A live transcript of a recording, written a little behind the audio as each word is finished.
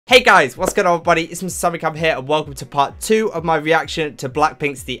Hey guys, what's going on everybody? It's Mr. Timecodes here and welcome to part 2 of my reaction to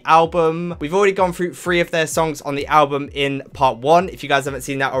BLACKPINK's The Album. We've already gone through 3 of their songs on the album in part 1. If you guys haven't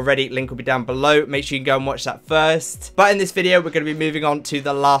seen that already, link will be down below. Make sure you can go and watch that first. But in this video, we're going to be moving on to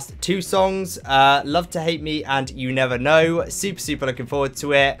the last 2 songs. Love to Hate Me and You Never Know. Super looking forward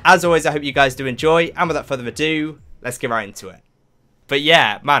to it. As always, I hope you guys do enjoy. And without further ado, let's get right into it. But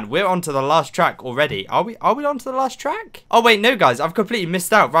yeah, man, we're on to the last track already. Are we on to the last track? Oh, wait, no, guys. I've completely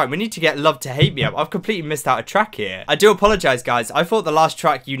missed out. Right, we need to get Love to Hate Me up. I've completely missed out a track here. I do apologize, guys. I thought the last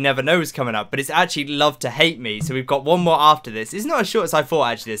track, You Never Know, was coming up, but it's actually Love to Hate Me. So we've got one more after this. It's not as short as I thought,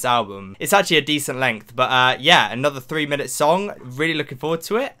 actually, this album. It's actually a decent length. But yeah, another 3-minute song. Really looking forward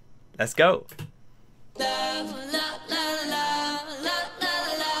to it. Let's go.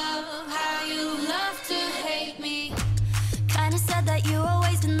 That you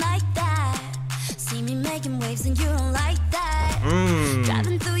always been like that. See me making waves and you don't like that.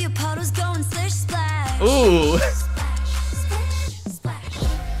 Driving through your puddles going splish splash. Ooh. Splish splash.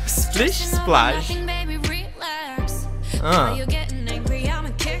 Splish splash. Baby, relax. While you're getting angry, I'm a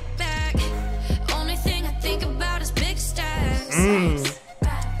kickback. Only thing I think about is big stacks.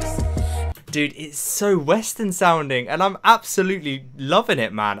 Dude, it's so Western sounding and I'm absolutely loving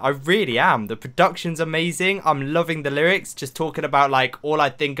it, man. I really am. The production's amazing. I'm loving the lyrics. Just talking about like, all I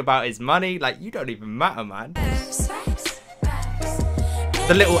think about is money. Like, you don't even matter, man.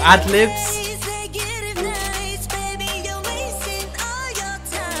 The little ad-libs.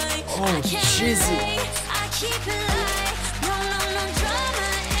 Oh, jizzy.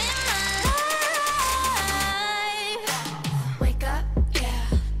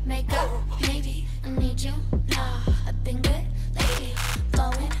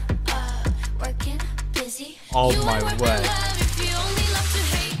 Oh my word.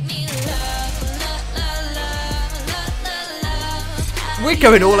 We're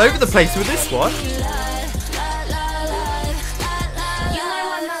going all over the place with this one.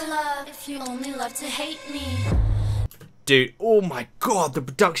 Dude, oh my god, the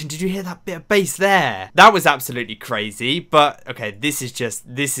production. Did you hear that bit of bass there? That was absolutely crazy. But okay, this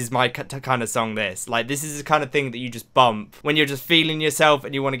is my kind of song. This is the kind of thing that you just bump when you're just feeling yourself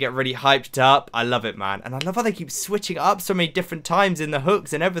and you want to get really hyped up. I love it, man. And I love how they keep switching it up so many different times in the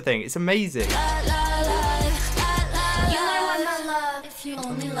hooks and everything. It's amazing. If you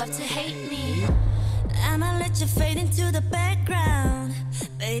only love to hate me, I'ma let you fade into the background.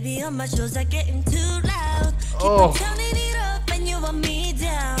 Baby, on my shows are getting too loud. Oh. Me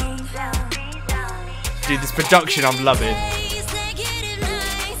down. Dude, this production I'm loving.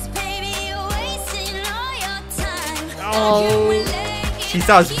 Oh, she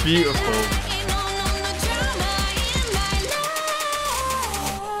sounds beautiful.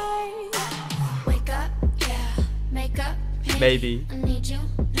 Maybe.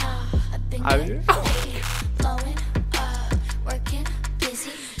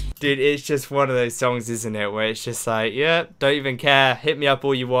 Dude, it's just one of those songs, isn't it? Where it's just like, yeah, don't even care. Hit me up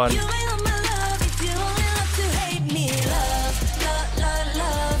all you want.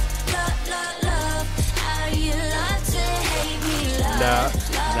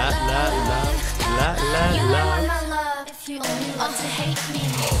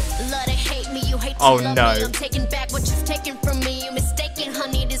 Oh no. I'm taking back what you've taken from me. You're mistaken,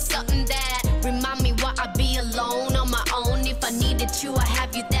 honey. There's something that remind me why I be alone on my own. If I needed you, I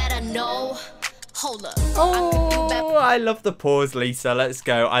have you that I know. Hold up. Oh, I love the pause, Lisa. Let's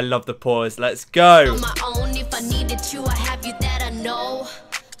go. I love the pause. Let's go. On my own, if I needed you, I have you that I know.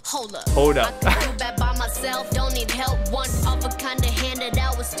 Hold up. Hold up. I can do bad by myself. Don't need help. One of a kind of hand that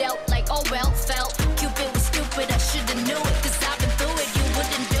I was dealt. Like, oh well, felt. Cupid was stupid. I should've knew it. Cause I've been through it. You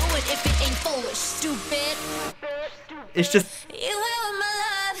wouldn't do it if it ain't foolish. Stupid. It's just. You are my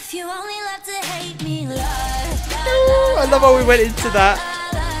love. If you only love to hate me, love. I love how we went into that.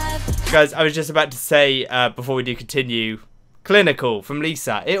 Guys, I was just about to say, before we do continue, clinical from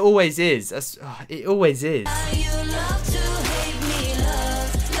Lisa. It always is. It always is.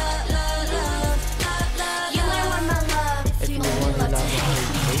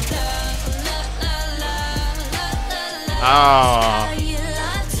 Oh.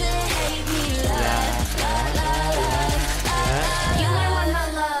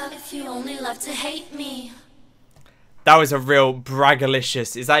 That was a real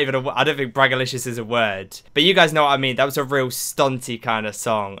braggalicious. Is that even a? I don't think braggalicious is a word, but you guys know what I mean. That was a real stunty kind of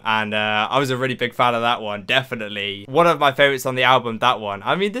song, and I was a really big fan of that one. Definitely one of my favorites on the album. That one.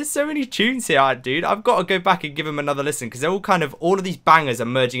 I mean, there's so many tunes here, dude. I've got to go back and give them another listen because they're all of these bangers are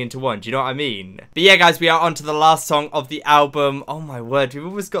merging into one. Do you know what I mean? But yeah, guys, we are on to the last song of the album. Oh my word, we've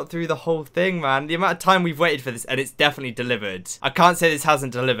almost got through the whole thing, man. The amount of time we've waited for this, and it's definitely delivered. I can't say this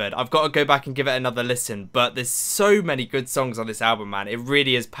hasn't delivered. I've got to go back and give it another listen, but there's so many good songs on this album, man. It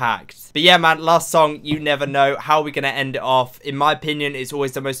really is packed. But yeah, man, last song, You Never Know. How are we gonna end it off? In my opinion, it's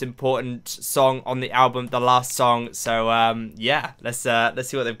always the most important song on the album, the last song. So yeah, let's see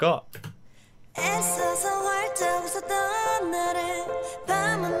what they've got.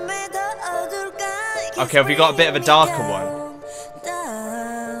 Okay, have we got a bit of a darker one?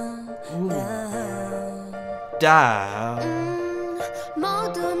 Ooh. Down.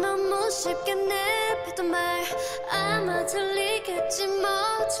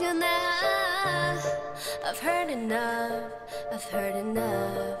 I've heard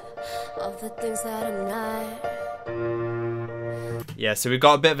enough of the things that I'm not. Yeah, so we've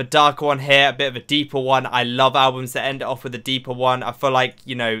got a bit of a darker one here, a bit of a deeper one. I love albums that end it off with a deeper one. I feel like,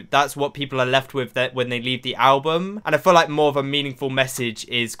 you know, that's what people are left with when they leave the album. And I feel like more of a meaningful message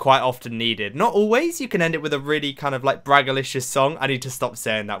is quite often needed. Not always. You can end it with a really kind of like braggalicious song. I need to stop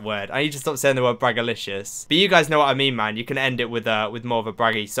saying that word. I need to stop saying the word braggalicious. But you guys know what I mean, man. You can end it with more of a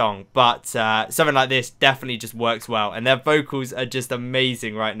braggy song. But something like this definitely just works well. And their vocals are just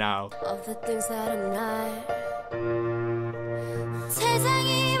amazing right now. Of the things that I'm not.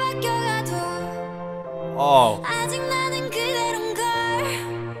 Oh.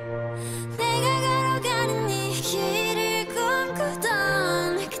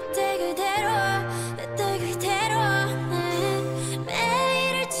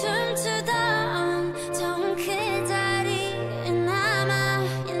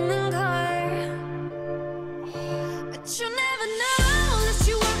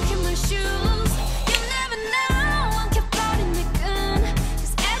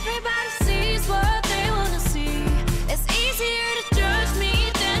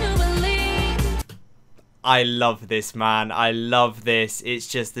 I love this, man. I love this. It's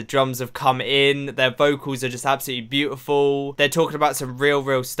just the drums have come in. Their vocals are just absolutely beautiful. They're talking about some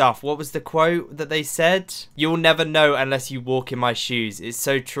real stuff. What was the quote that they said? You'll never know unless you walk in my shoes. It's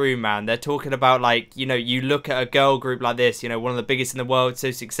so true, man. They're talking about, like, you know, you look at a girl group like this, you know, one of the biggest in the world, so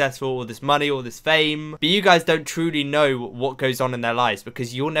successful, all this money, all this fame. But you guys don't truly know what goes on in their lives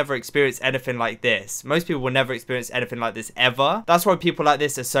because you'll never experience anything like this. Most people will never experience anything like this ever. That's why people like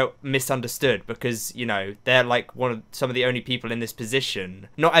this are so misunderstood because, you know, they're like some of the only people in this position.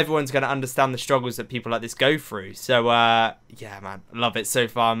 Not everyone's going to understand the struggles that people like this go through. So yeah, man, love it so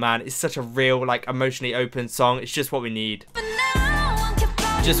far, man. It's such a real, like, emotionally open song. It's just what we need.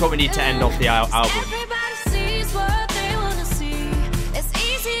 Just what we need to end off the album.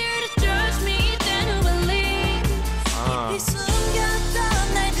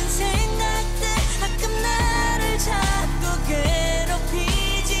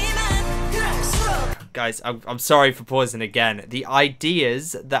 Guys, I'm sorry for pausing again. The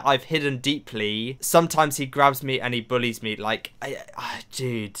ideas that I've hidden deeply, sometimes he grabs me and he bullies me. Like,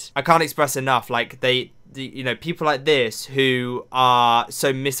 dude, I can't express enough. Like, you know, people like this who are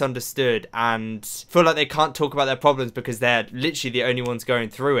so misunderstood and feel like they can't talk about their problems because they're literally the only ones going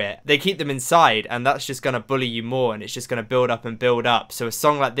through it. They keep them inside and that's just going to bully you more and it's just going to build up and build up. So a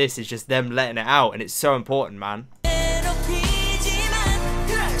song like this is just them letting it out and it's so important, man.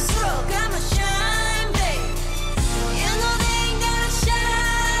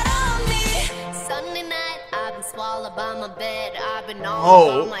 By my bed, I've been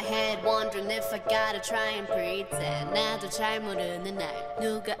all on my head, wondering if I gotta try and pretend. 나도 잘 모르는 날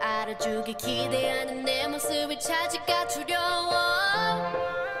누가 알아주길 기대하는 내 모습이 차지가 두려워.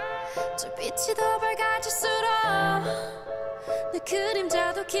 저 빛이 더 밝아질수록 내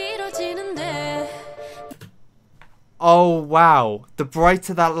그림자도 길어지는데. Oh wow, the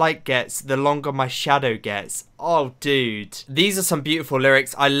brighter that light gets, the longer my shadow gets. Oh dude, these are some beautiful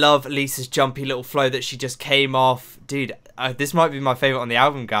lyrics. I love Lisa's jumpy little flow that she just came off. Dude, this might be my favourite on the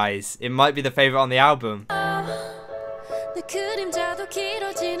album, guys. It might be the favourite on the album.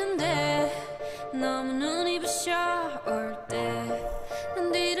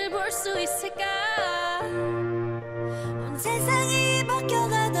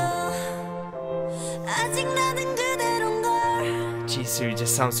 Jisoo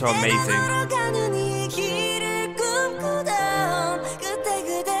just sounds so amazing.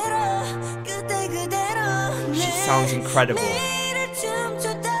 She sounds incredible.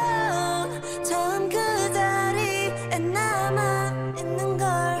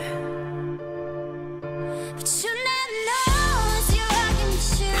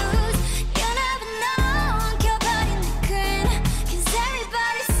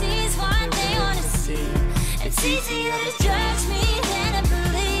 It's easier to judge me than I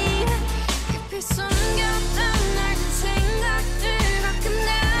believe. 깊이 숨겼던 낡은 생각들 가끔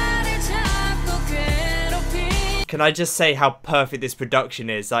나를 자꾸 괴롭히. Can I just say how perfect this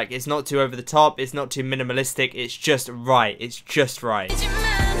production is? Like, it's not too over the top, it's not too minimalistic, it's just right. It's just right.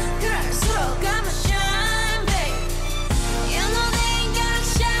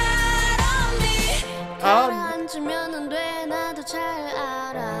 앉으면 돼 나도 잘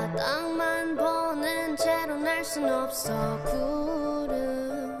알아 땅만 보는 채로 날 순 없어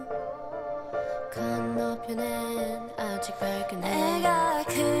구름 건너편엔 아직 밝은 내가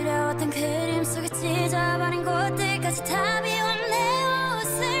그려왔던 그림 속에 찢어버린 곳들까지 다 비웠네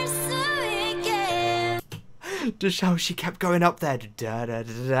웃을 수 있게. Just how she kept going up there.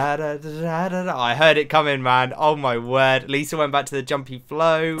 I heard it coming, man. Oh my word. Lisa went back to the jumpy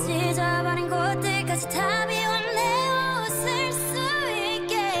flow. 찢어버린 곳들까지 다 비웠네 웃을 수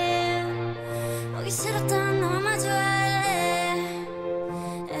있게. 보기 싫었던 너만 좋아할래.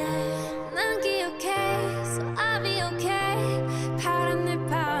 난 기억해 so I'll be okay. 파란 내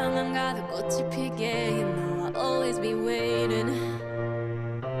방 안 가도 꽃이 피게. You know I'll always be waiting.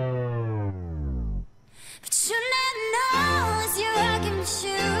 But you never know as you're rocking my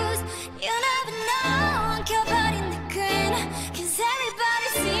shoes. You never know 엉켜버린 내 green. Cause everybody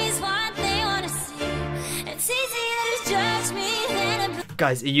sees what they wanna see. It's easier to judge me than I believe.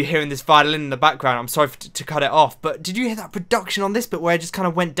 Guys, are you hearing this violin in the background? I'm sorry to cut it off, but did you hear that production on this bit where it just kind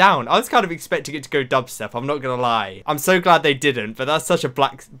of went down? I was kind of expecting it to go dubstep, I'm not gonna lie. I'm so glad they didn't, but that's such a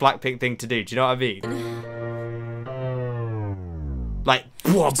Blackpink thing to do, do you know what I mean? Like,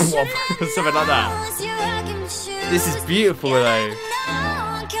 bwah, bwah, something like that. This is beautiful though.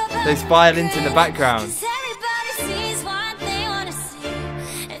 Those violins in the background.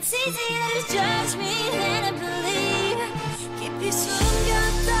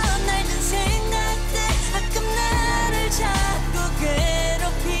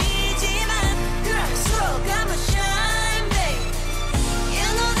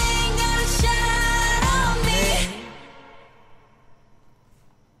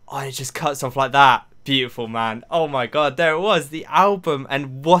 Oh, it just cuts off like that. Beautiful, man. Oh my god, there it was, the album,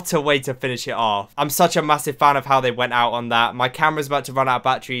 and what a way to finish it off. I'm such a massive fan of how they went out on that. My camera's about to run out of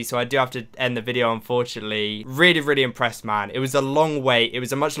battery, so I do have to end the video, unfortunately. Really impressed, man. It was a long wait. It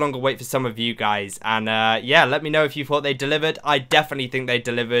was a much longer wait for some of you guys, and yeah, let me know if you thought they delivered. I definitely think they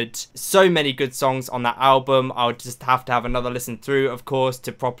delivered. So many good songs on that album. I'll just have to have another listen through, of course,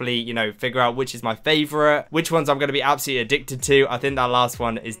 to properly, you know, figure out which is my favorite, which ones I'm going to be absolutely addicted to. I think that last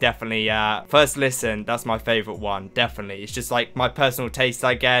one is definitely first listen. That's my favorite one, definitely. It's just like my personal taste,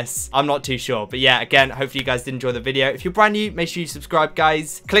 I guess. I'm not too sure, but yeah, again, hopefully you guys did enjoy the video. If you're brand new, make sure you subscribe,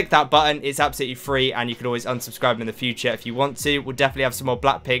 guys. Click that button, it's absolutely free, and you can always unsubscribe in the future if you want to. We'll definitely have some more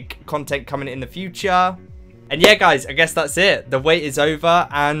Blackpink content coming in the future. And yeah, guys, I guess that's it. The wait is over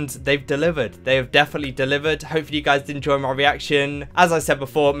and they've delivered. They have definitely delivered. Hopefully you guys did enjoy my reaction. As I said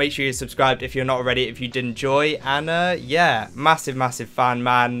before, make sure you're subscribed if you're not already, if you did enjoy. And yeah, massive fan,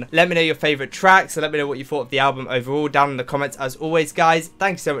 man. Let me know your favorite tracks, and let me know what you thought of the album overall down in the comments. As always, guys,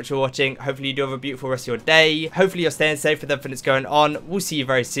 thank you so much for watching. Hopefully you do have a beautiful rest of your day. Hopefully you're staying safe with everything that's going on. We'll see you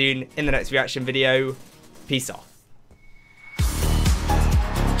very soon in the next reaction video. Peace off.